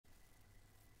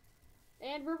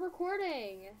And we're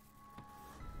recording.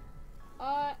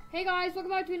 Hey guys,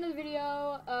 welcome back to another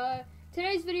video.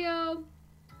 Today's video,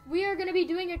 we are gonna be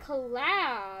doing a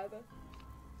collab.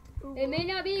 Ooh. It may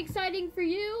not be exciting for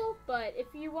you, but if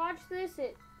you watch this,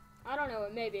 I don't know,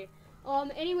 it may be.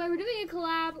 Anyway, we're doing a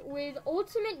collab with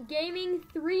Ultimate Gaming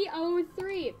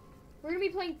 303. We're gonna be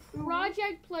playing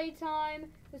Project Playtime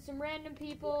with some random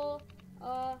people.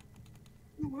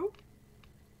 Woo?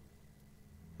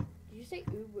 Did you say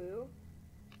ooh woo?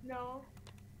 No.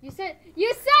 You said it!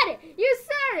 You said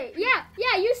it! Yeah,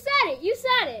 you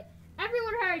said it!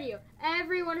 Everyone heard you.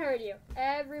 Everyone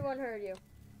heard you.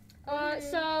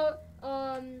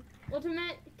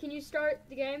 Ultimate, can you start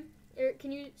the game? Or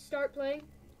can you start playing?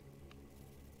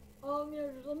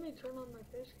 Yeah, just let me turn on my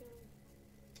face cam.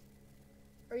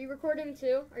 Are you recording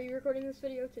too? Are you recording this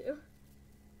video too?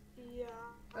 Yeah.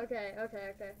 Okay.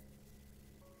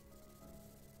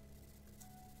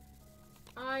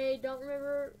 I don't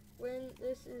remember when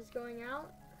this is going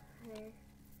out.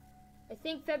 I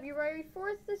think February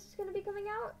 4th this is going to be coming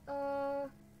out.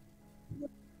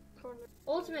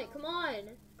 Ultimate, come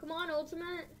on. Come on,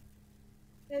 Ultimate.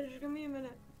 Yeah, just give me a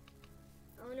minute.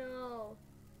 Oh no.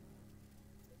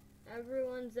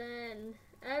 Everyone's in.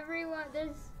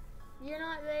 You're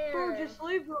not there. Bro, just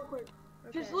leave real quick.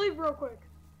 Okay. Just leave real quick.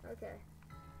 Okay.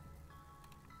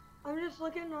 I'm just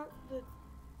looking at the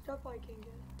stuff I can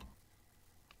get.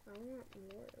 I want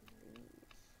more of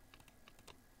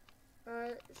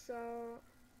these. So,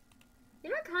 you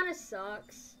know what kind of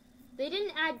sucks? They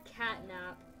didn't add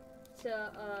catnap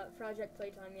to Project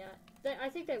Playtime yet. I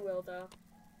think they will though.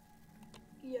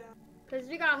 Yeah. Cause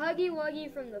we got Huggy Wuggy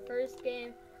from the first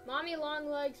game, Mommy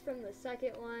Longlegs from the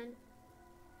second one.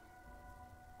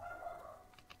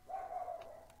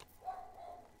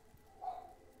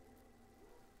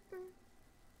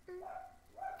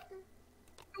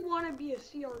 I want to be a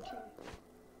CRT.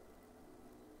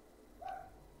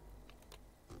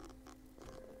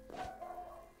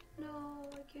 No,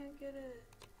 I can't get it.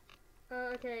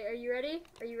 Okay, are you ready?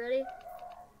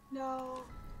 No.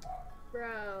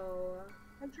 Bro.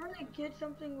 I'm trying to get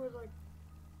something with like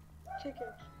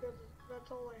tickets because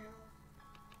that's all I have.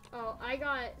 Oh, I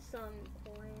got some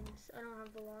coins. I don't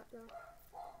have a lot though.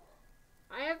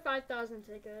 I have 5,000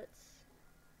 tickets.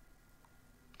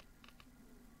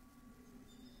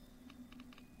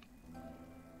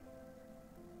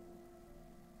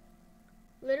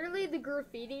 Literally, the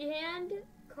graffiti hand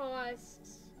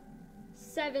costs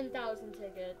 7,000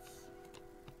 tickets.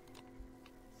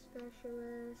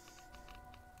 Specialist.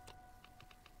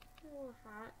 Little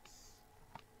hats.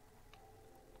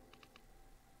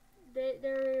 They're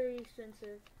very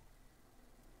expensive.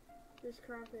 This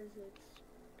crap is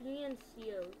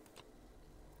expensive.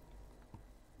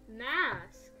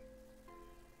 Mask.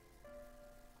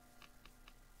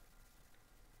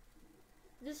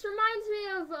 This reminds me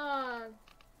of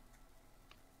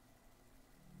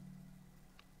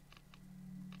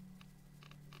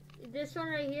this one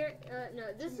right here.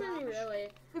 No, this isn't really.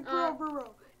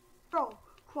 Bro,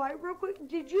 quiet real quick.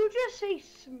 Did you just say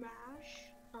smash?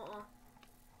 I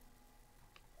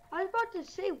was about to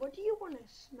say, what do you want to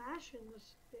smash in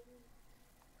this thing?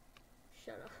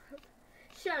 Shut up.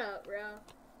 Shut up, bro.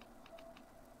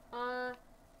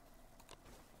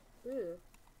 Ooh,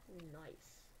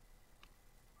 nice.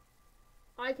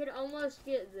 I could almost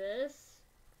get this.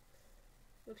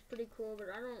 Looks pretty cool, but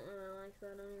I don't really like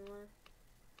that anymore.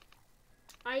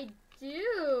 I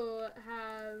do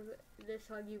have this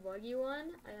Huggy Wuggy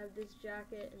one. I have this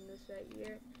jacket and this right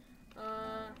here.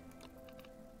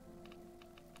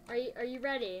 Are you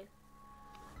ready?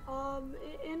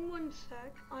 In one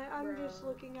sec. I'm just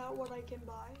looking at what I can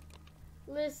buy.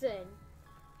 Listen.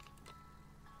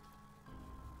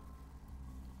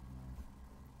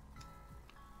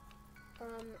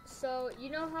 So you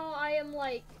know how I am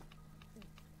like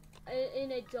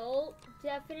an adult,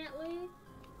 definitely.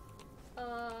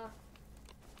 I'm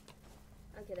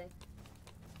kidding.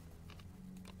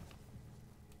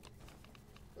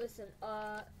 Listen,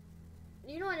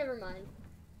 you know what, never mind.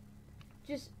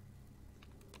 Just,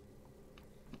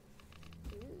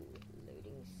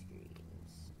 loading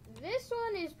screens. This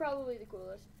one is probably the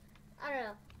coolest. I don't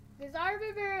know. Because I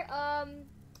remember,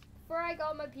 before I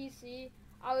got my PC,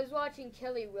 I was watching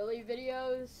Kelly Willy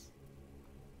videos.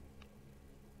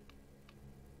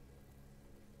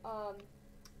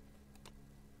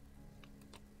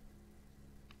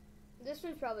 This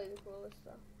one's probably the coolest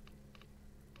though.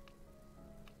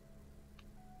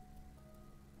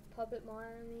 Puppet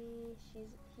Mommy,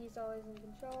 he's always in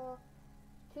control.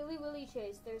 Killy Willy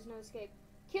Chase, there's no escape.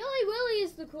 Killy Willy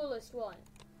is the coolest one.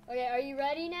 Okay, are you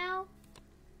ready now?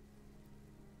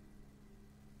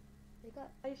 They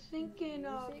got I think in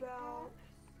music about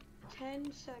packs?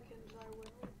 10 seconds I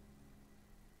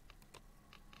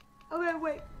will. Okay,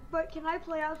 wait, but can I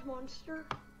play as Monster?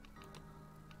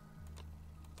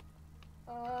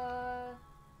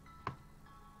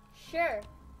 Sure.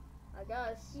 I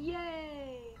guess.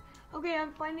 Yay! Okay,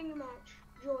 I'm finding a match.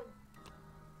 Join.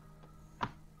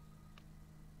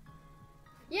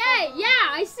 Yay!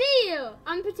 Yeah, I see you.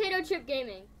 I'm Potato Chip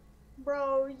Gaming.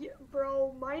 Bro,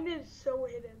 bro, mine is so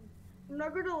hidden. I'm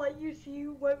not gonna let you see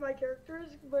what my character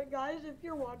is, but guys, if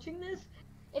you're watching this,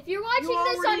 If you're watching you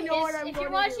this already on know what his, I'm if you're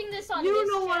gonna watching do. this on you his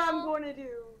know what I'm channel, going to do.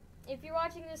 if you're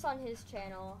watching this on his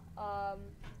channel,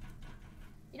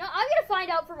 you know, I'm gonna find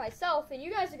out for myself, and you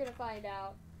guys are gonna find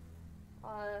out.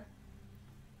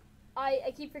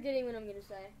 I keep forgetting what I'm gonna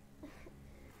say.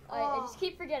 I just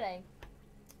keep forgetting.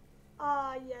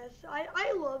 Yes,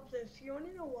 I love this. You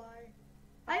wanna know why?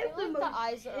 I have the like most the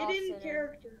eyes are hidden offsetting.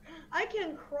 character. I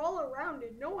can crawl around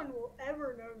it. No one will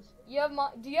ever notice it. You have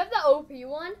do you have the OP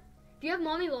one? Do you have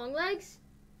Mommy Longlegs?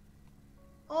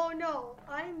 Oh no,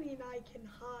 I mean I can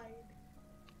hide.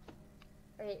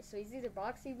 Okay, so he's either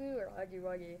Boxy Boo or Huggy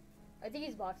Wuggy. I think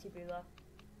he's Boxy Boo though.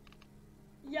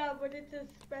 Yeah, but it's a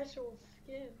special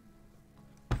skin.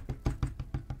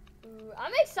 Ooh,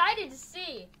 I'm excited to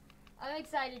see. I'm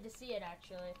excited to see it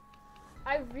actually.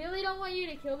 I really don't want you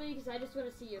to kill me because I just want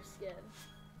to see your skin.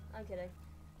 I'm kidding.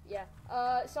 Yeah.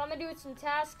 So I'm gonna do some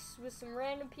tasks with some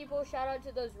random people. Shout out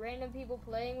to those random people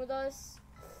playing with us.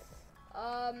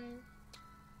 And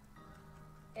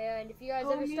if you guys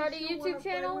ever start a YouTube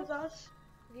channel,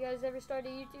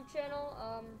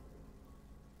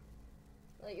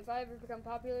 like if I ever become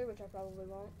popular, which I probably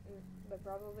won't, but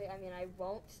probably, I mean I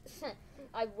won't.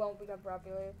 I won't become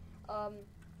popular.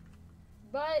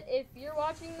 But if you're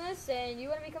watching this and you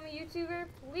want to become a YouTuber,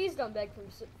 please don't beg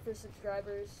for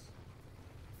subscribers.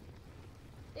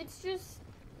 It's just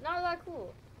not that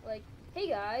cool. Like, hey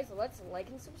guys, let's like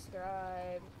and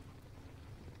subscribe.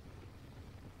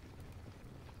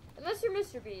 Unless you're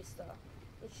Mr. Beast, though.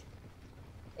 Which,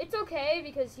 it's okay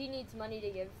because he needs money to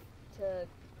give to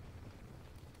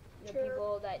the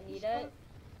people that need it.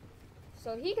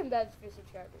 So he can beg for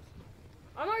subscribers.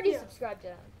 I'm already subscribed to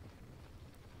him.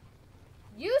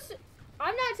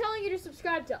 I'm not telling you to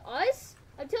subscribe to us.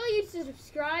 I'm telling you to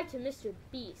subscribe to Mr.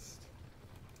 Beast.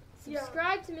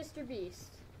 Subscribe to Mr.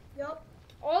 Beast. Yep.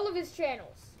 All of his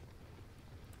channels.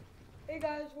 Hey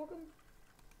guys, welcome.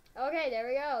 Okay, there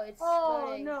we go. It's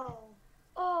loading. No.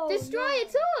 Oh Destroy no. a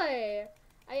toy.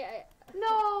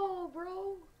 No,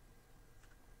 bro.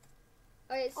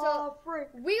 Okay, so frick.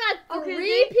 we got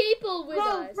three people with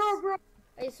us. Bro.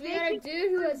 Okay, so we got a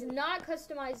dude who has not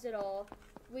customized at all.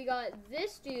 We got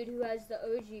this dude who has the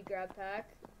OG grab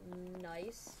pack.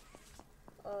 Nice.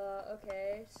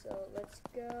 Okay, so let's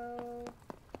go.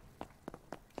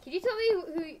 Can you tell me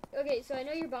who? Okay, so I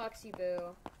know you're Boxy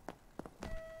Boo.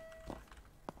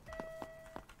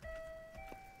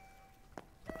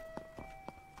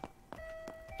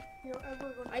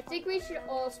 I think we should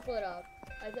all split up.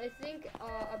 I think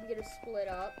I'm gonna split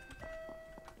up.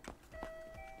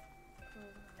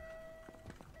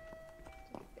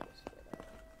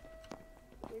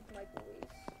 With my boys.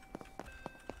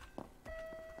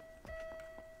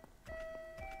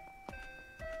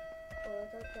 Oh,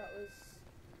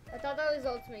 I thought that was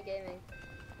Ultimate Gaming.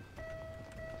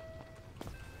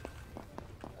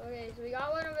 Okay, so we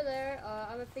got one over there.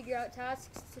 I'm gonna figure out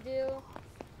tasks to do.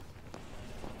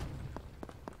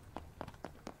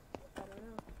 I don't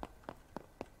know.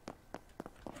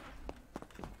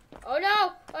 Oh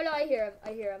no! Oh no, I hear him.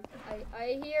 I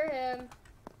hear him.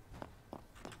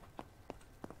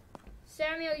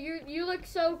 Samuel, you look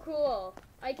so cool.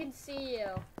 I can see you.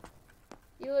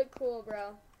 You look cool,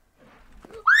 bro.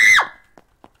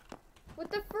 What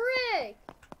the frick?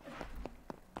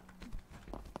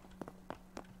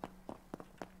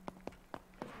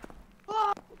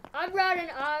 I'm running.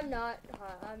 I'm not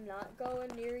going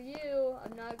near you.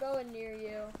 I'm not going near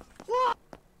you.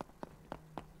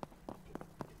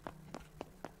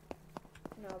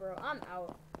 No, bro, I'm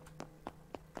out.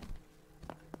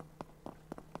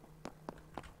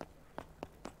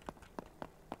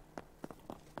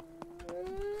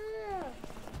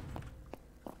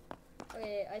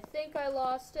 Okay, I think I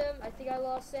lost him. I think I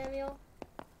lost Samuel.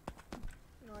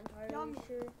 Not entirely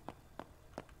sure.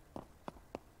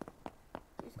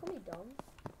 Just call me dumb.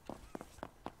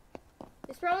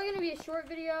 It's probably gonna be a short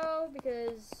video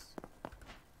because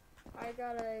I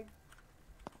gotta.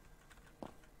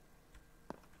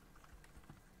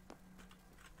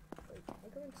 Wait, can I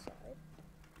go inside?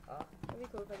 Oh, that'd be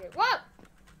cool if I get. What?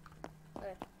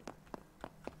 Okay.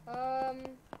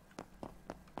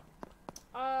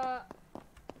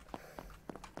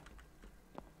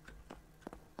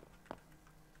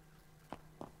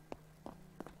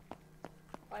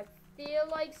 feel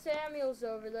like Samuel's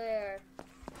over there.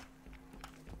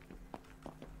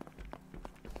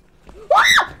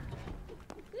 Ah!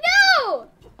 No!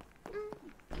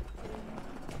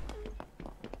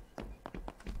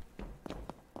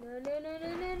 No, no, no, no,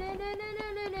 no, no, no, no,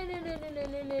 no, no, no, no, no,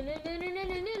 no,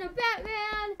 no, no, no,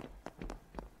 Batman!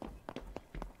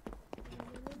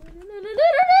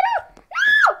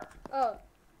 Oh,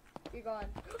 you're gone.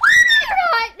 You're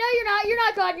not! No, you're not. You're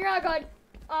not gone. You're not gone.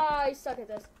 Oh, I suck at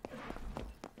this.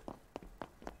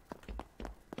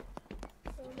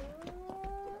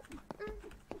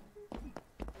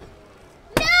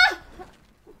 No!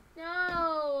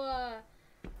 No!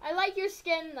 I like your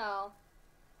skin, though.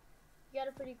 You got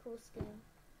a pretty cool skin.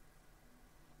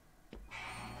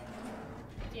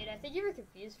 Dude, I think you were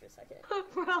confused for a second.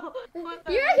 Bro, You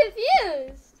were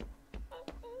confused!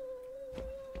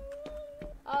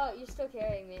 Oh, you're still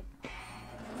carrying me.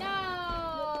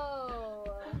 No!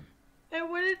 It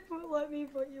wouldn't let me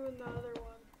put you in the other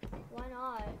one. Why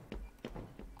not?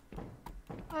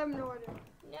 I have no idea.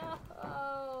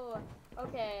 No!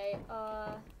 Okay,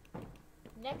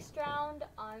 next round,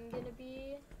 I'm gonna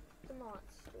be the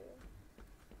monster.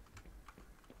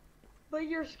 But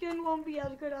your skin won't be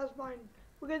as good as mine.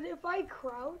 Because if I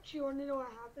crouch, you wanna know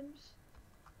what happens?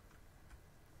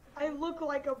 I look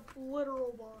like a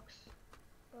literal box.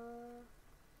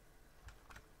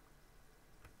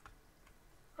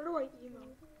 How do I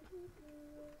emote?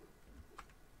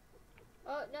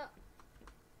 Oh, no.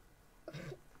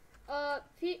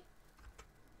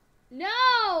 No!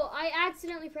 I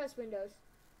accidentally pressed Windows.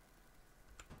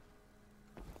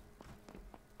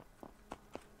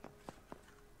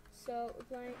 So, we're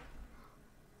playing.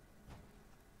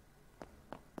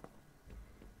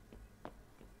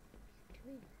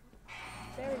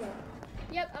 There we go.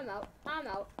 Yep, I'm out. I'm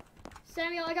out.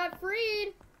 Samuel, I got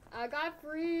freed! I got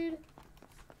freed.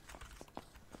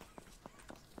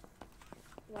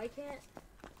 Why can't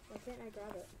I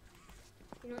grab it?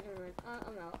 You know what, never mind.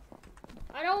 I'm out.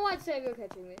 I don't want Samuel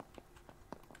catching me.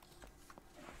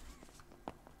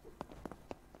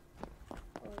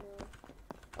 Oh no.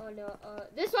 Oh no.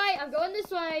 This way! I'm going this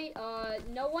way!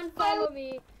 No one follow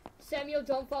me. Samuel,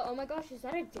 don't follow. Oh my gosh, is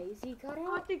that a daisy I cutout?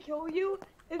 want to kill you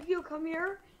if you come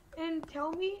here and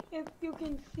tell me if you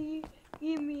can see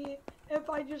me if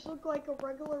I just look like a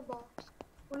regular box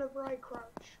whenever I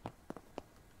crouch.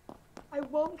 I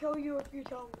won't kill you if you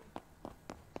tell me.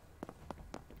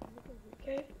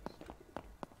 Okay?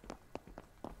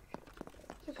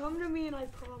 So come to me and I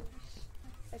promise.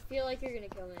 I feel like you're gonna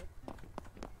kill me.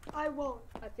 I won't.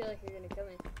 I feel like you're gonna kill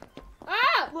me.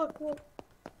 Ah! Look.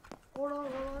 Hold on.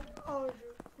 Oh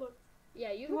shoot, look.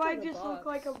 Yeah, you Do look I like a just box. look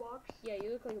like a box? Yeah,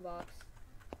 you look like a box.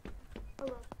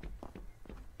 Okay.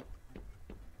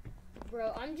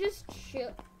 Bro, I'm just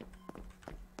chill.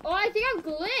 Oh, I think I'm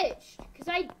glitched. Because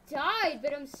I died,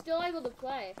 but I'm still able to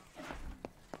play.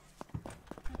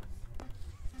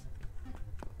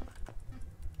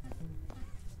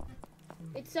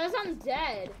 It says I'm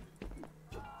dead.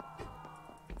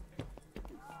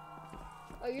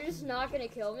 Oh, you're just not gonna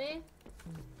kill me?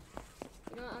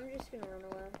 You know what, I'm just gonna run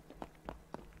away.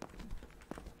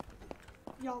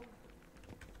 Yum.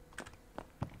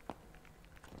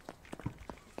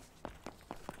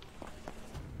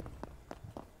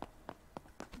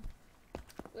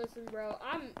 Listen, bro,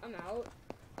 I'm out.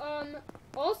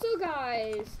 Also,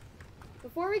 guys,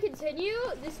 before we continue,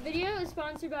 this video is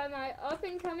sponsored by my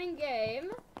up-and-coming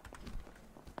game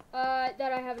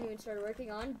that I haven't even started working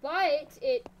on, but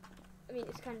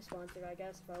it's kind of sponsored, I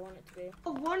guess, if I want it to be.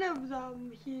 One of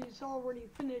them he's already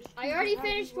finished. I already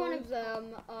finished one of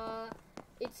them.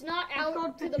 It's not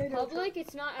out to the public.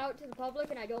 It's not out to the public,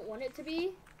 and I don't want it to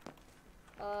be.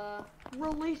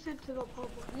 Release it to the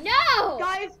public. No!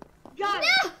 Guys, No!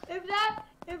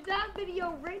 if that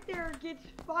video right there gets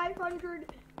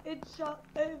 500, if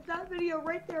that video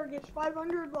right there gets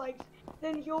 500 likes,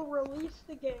 then he'll release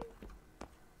the game.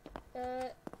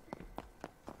 I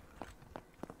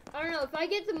don't know if I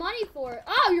get the money for it.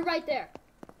 Oh, you're right there.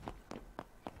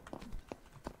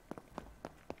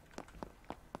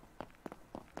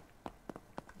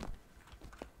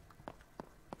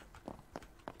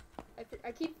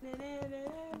 I keep,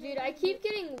 dude, I keep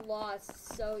getting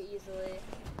lost so easily.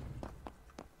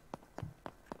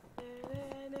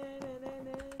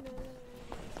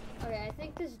 Okay, I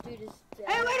think this dude is dead.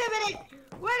 Hey, wait a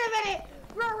minute!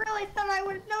 Bro really thought I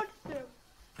would have noticed him.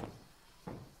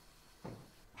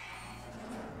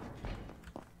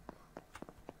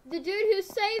 The dude who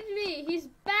saved me, he's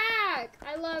back.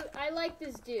 I like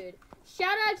this dude.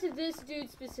 Shout out to this dude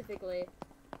specifically.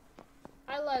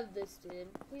 I love this dude.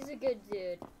 He's a good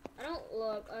dude.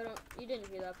 You didn't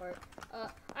hear that part.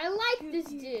 I like this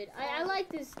dude. I like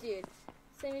this dude.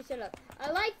 Sammy, shut up.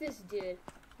 I like this dude.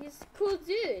 He's a cool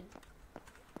dude.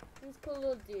 He's a cool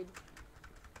little dude.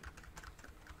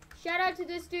 Shout out to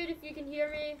this dude if you can hear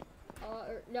me.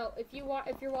 Or no, if you're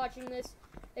watching this.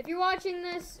 If you're watching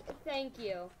this, thank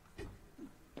you.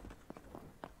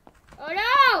 Oh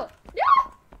no!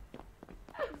 No!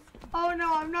 Oh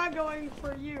no, I'm not going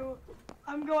for you.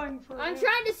 I'm going for I'm him.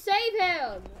 trying to save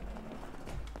him.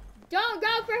 Don't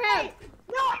go for him. Hey,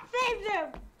 no, I saved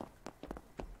him.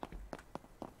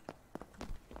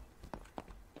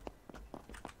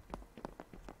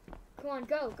 Come on,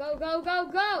 go, go, go, go,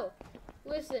 go.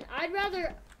 Listen, I'd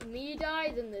rather me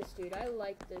die than this dude. I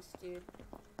like this dude.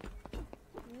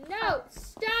 No,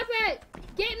 stop it.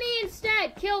 Get me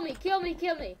instead. Kill me, kill me,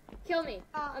 kill me. Kill me.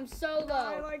 I'm so low.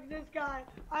 I like this guy.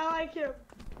 I like him.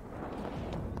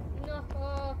 No.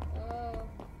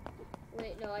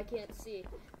 Wait, no, I can't see.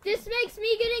 This makes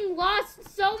me getting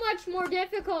lost so much more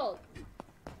difficult.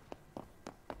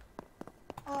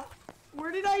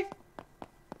 Where did I?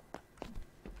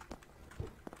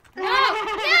 No!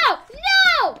 No!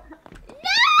 No!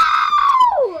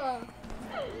 No!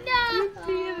 No! You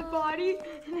see his body,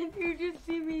 and then you just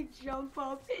see me jump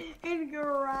up and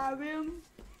grab him.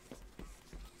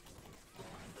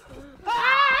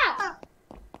 Ah!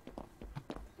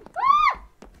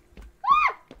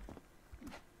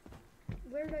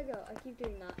 Where did I go? I keep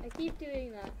doing that. I keep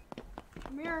doing that.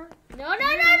 Come here. No, no, no,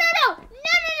 no, no! No,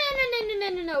 no, no, no, no, no,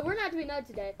 no, no. We're not doing that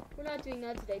today. We're not doing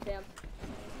that today, fam.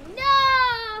 No!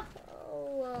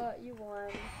 Oh, you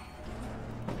won.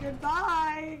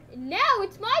 Goodbye. Now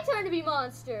it's my turn to be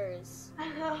monsters.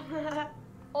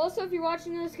 Also, if you're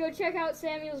watching this, go check out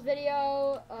Samuel's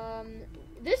video.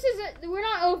 We're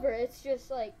not over. It's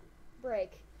just like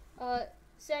break.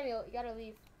 Samuel, you gotta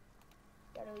leave.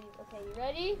 Gotta leave. Okay, you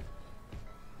ready?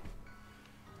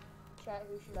 Chat,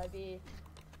 who should I be?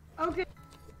 Okay.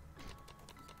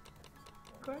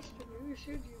 Question, who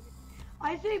should you be?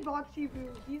 I say Boxy Boo.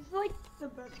 He's like the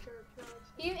best character.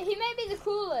 He may be the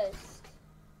coolest.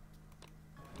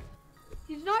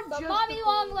 He's not But just Mommy the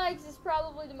Long coolest. Legs is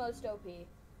probably the most OP.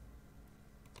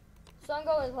 So I'm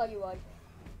going with Huggy Wug.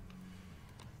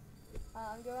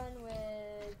 I'm going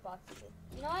with Boxy Boo.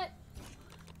 You know what?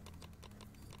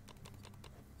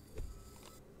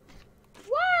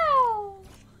 Wow!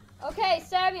 Okay,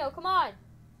 Samuel, come on.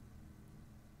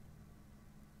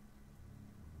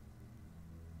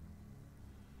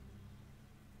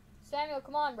 Samuel,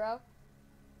 come on, bro.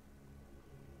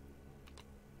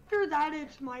 After that,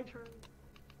 it's my turn.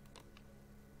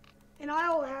 And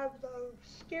I'll have the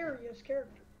scariest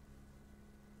character.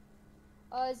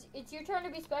 It's your turn to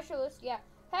be specialist. Yeah.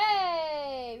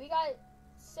 Hey, we got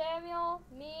Samuel,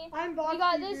 me. I'm Boxy We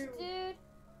got this Boo. dude.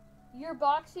 You're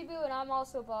Boxy Boo, and I'm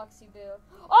also Boxy Boo.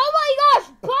 Oh my gosh,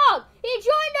 Bob! He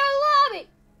joined our lobby!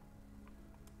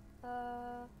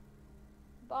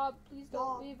 Bob, please don't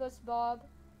Bob. leave us, Bob.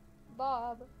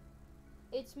 Bob.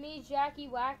 It's me, Jackie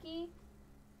Wacky.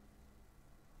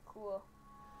 Cool.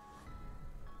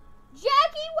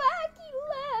 Jackie Wacky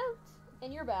left!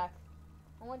 And you're back.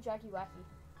 I want Jackie Wacky.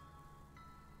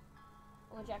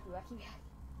 I want Jackie Wacky back.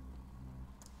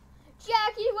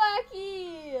 Jackie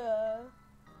Wacky!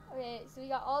 Okay, so we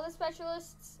got all the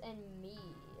specialists and me.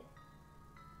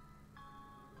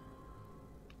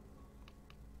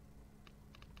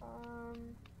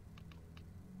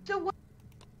 So what?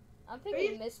 I'm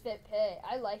picking Misfit Pit.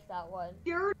 I like that one.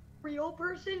 You're a real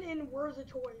person and we're the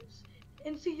toys.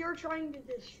 And so you're trying to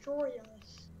destroy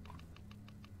us.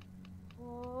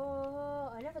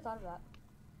 Oh, I never thought of that.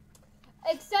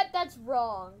 Except that's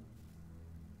wrong.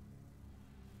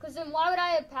 Because then why would I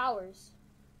have powers?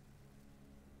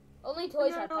 Only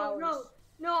toys have powers.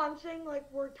 No, I'm saying like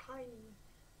we're tiny.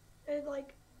 And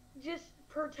like, just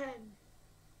pretend.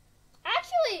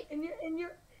 Actually,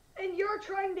 And you're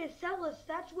trying to sell us.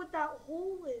 That's what that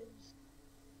hole is.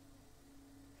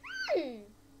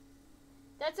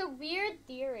 That's a weird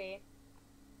theory.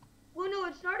 Well, no,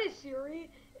 it's not a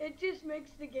theory. It just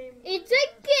makes the game. It's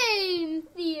a game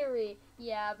theory.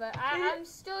 Yeah, but I'm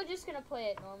still just gonna play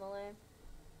it normally.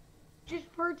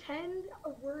 Just pretend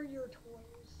we're your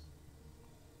toys.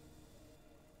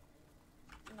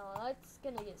 No, that's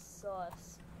gonna get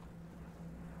sus.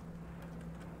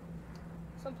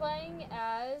 So I'm playing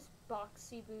as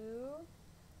Boxy Boo,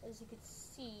 as you can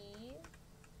see.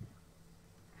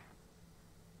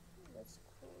 That's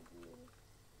cool, dude.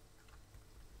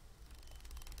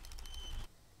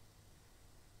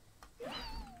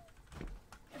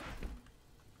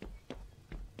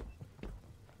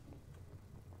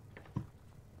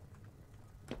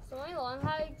 So my long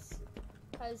legs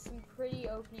has some pretty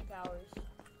OP powers.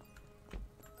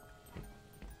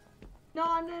 No.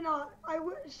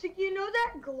 So you know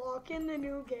that Glock in the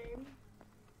new game?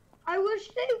 I wish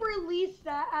they released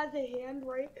that as a hand,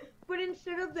 right? But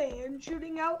instead of the hand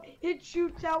shooting out, it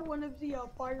shoots out one of the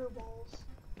fireballs.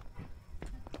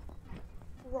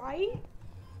 Right?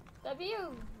 That'd be a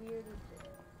weird thing.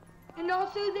 And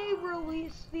also they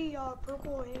released the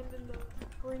purple hand and the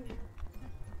green hand.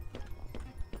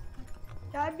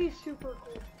 That'd be super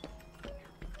cool.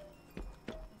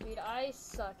 Dude, I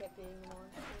suck at being a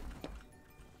monster.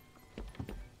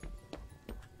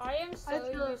 I am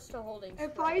so used to holding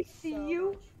If I see so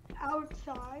you much.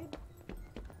 outside,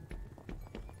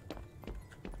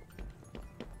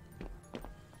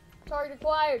 Target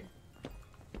acquired.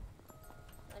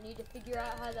 I need to figure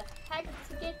out how the heck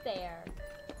to get there.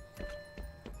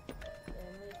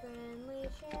 Friendly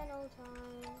channel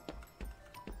time.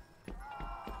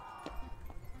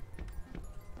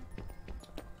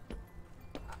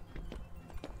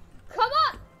 Come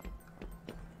on!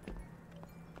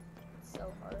 It's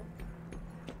so hard.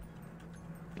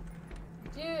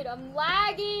 Dude, I'm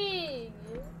lagging!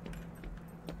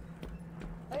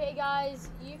 Okay, guys,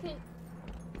 you can...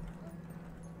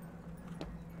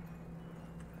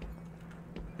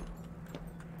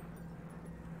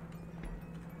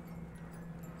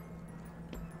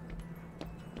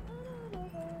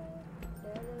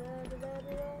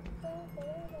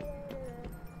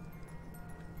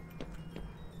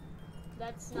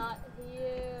 That's not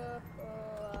here.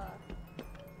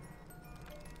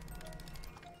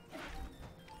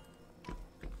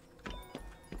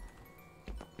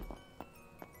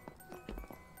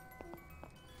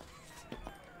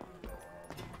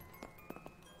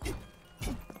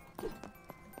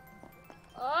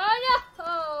 Oh no!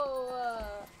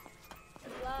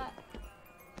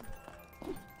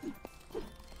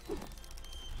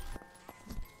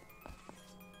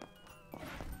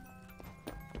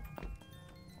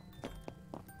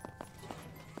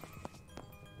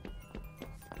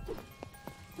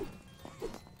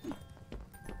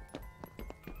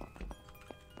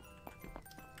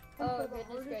 Oh, goodness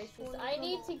gracious. I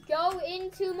need to go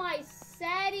into my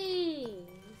settings.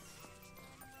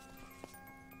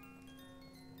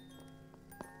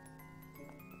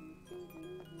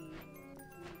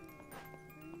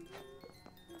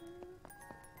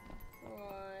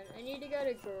 Hold on. I need to go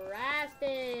to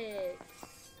graphics.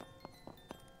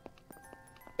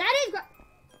 That is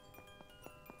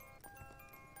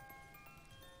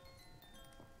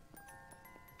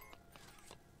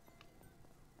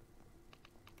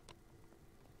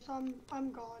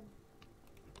I'm gone.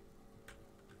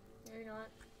 No, you're not.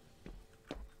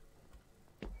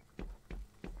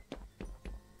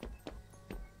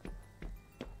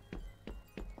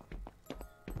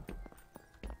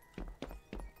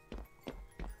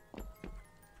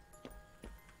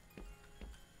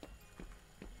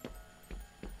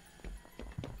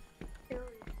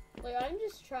 Like, I'm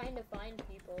just trying to find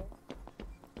people.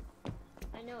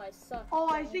 I know I suck. Oh,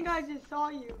 I think I just saw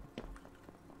you.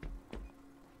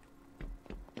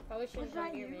 Probably shouldn't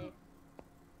come near me.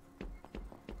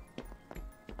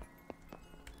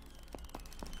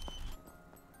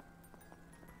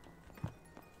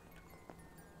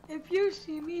 If you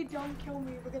see me, don't kill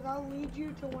me because I'll lead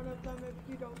you to one of them if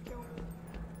you don't kill me.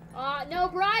 No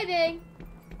bribing!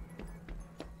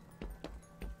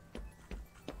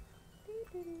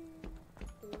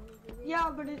 Yeah,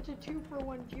 but it's a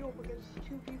 2-for-1 deal because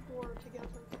 2 people are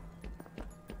together.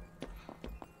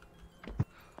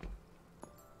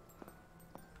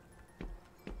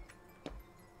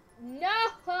 No!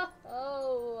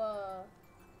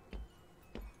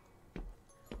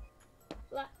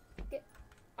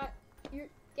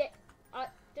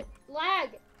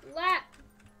 Lag!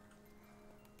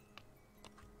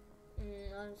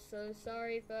 I'm so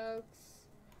sorry, folks.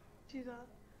 See that?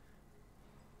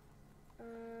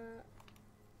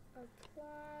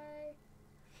 Apply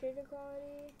shader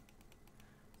quality,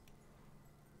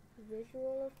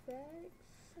 visual effects,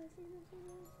 I think that's what it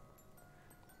is.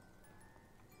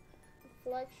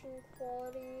 Reflection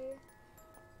quality.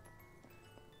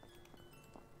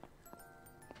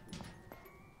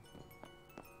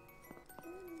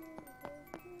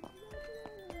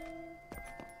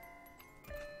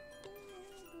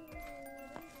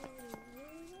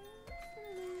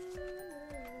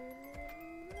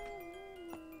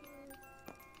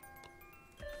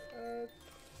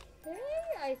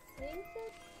 I think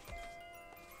that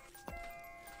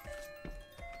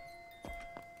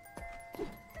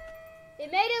it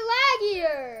made it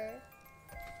laggier.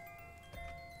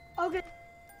 Okay.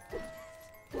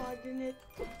 Why didn't it?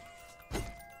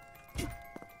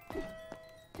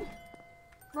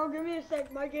 Bro, give me a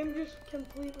sec. My game just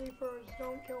completely froze.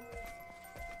 Don't kill me.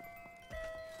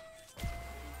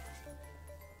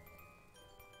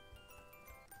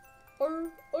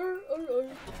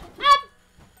 Ah!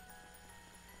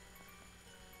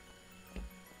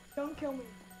 Don't kill me.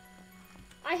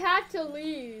 I had to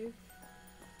leave.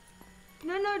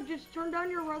 No, just turn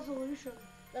down your resolution.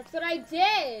 That's what I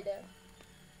did.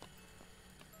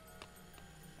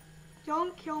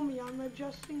 Don't kill me. I'm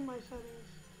adjusting my settings.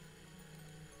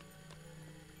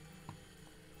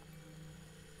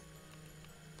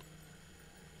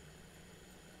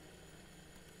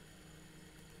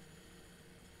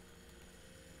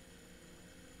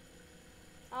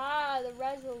 Ah, the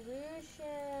resolution.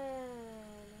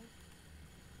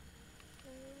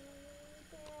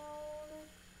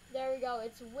 There we go.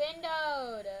 It's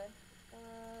windowed.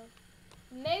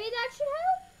 Maybe that should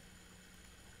help.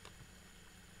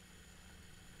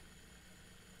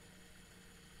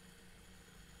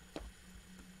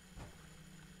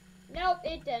 Nope,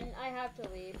 it didn't. I have to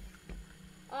leave.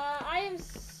 I am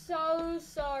so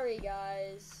sorry,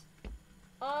 guys.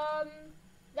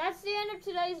 That's the end of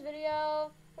today's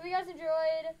video. Hope you guys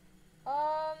enjoyed.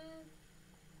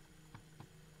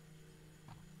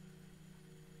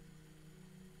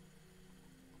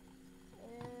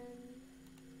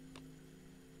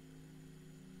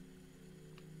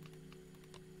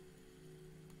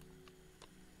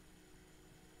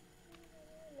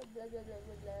 Blah, blah, blah,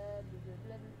 blah, blah,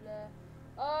 blah, blah,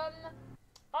 blah.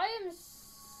 I am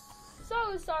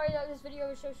so sorry that this video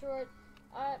was so short.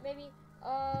 Maybe,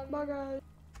 Bye, guys.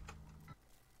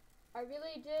 I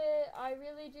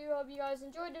really do hope you guys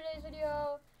enjoyed today's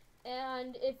video.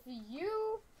 And if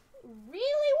you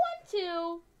really want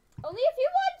to, only if you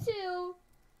want to,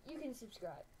 you can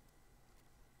subscribe.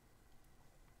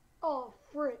 Oh,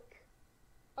 frick.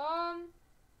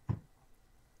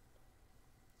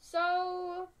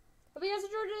 So, hope you guys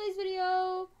enjoyed today's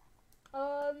video.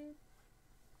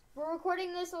 We're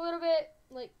recording this a little bit,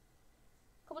 like,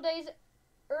 a couple days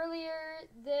earlier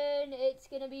than it's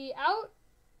gonna be out.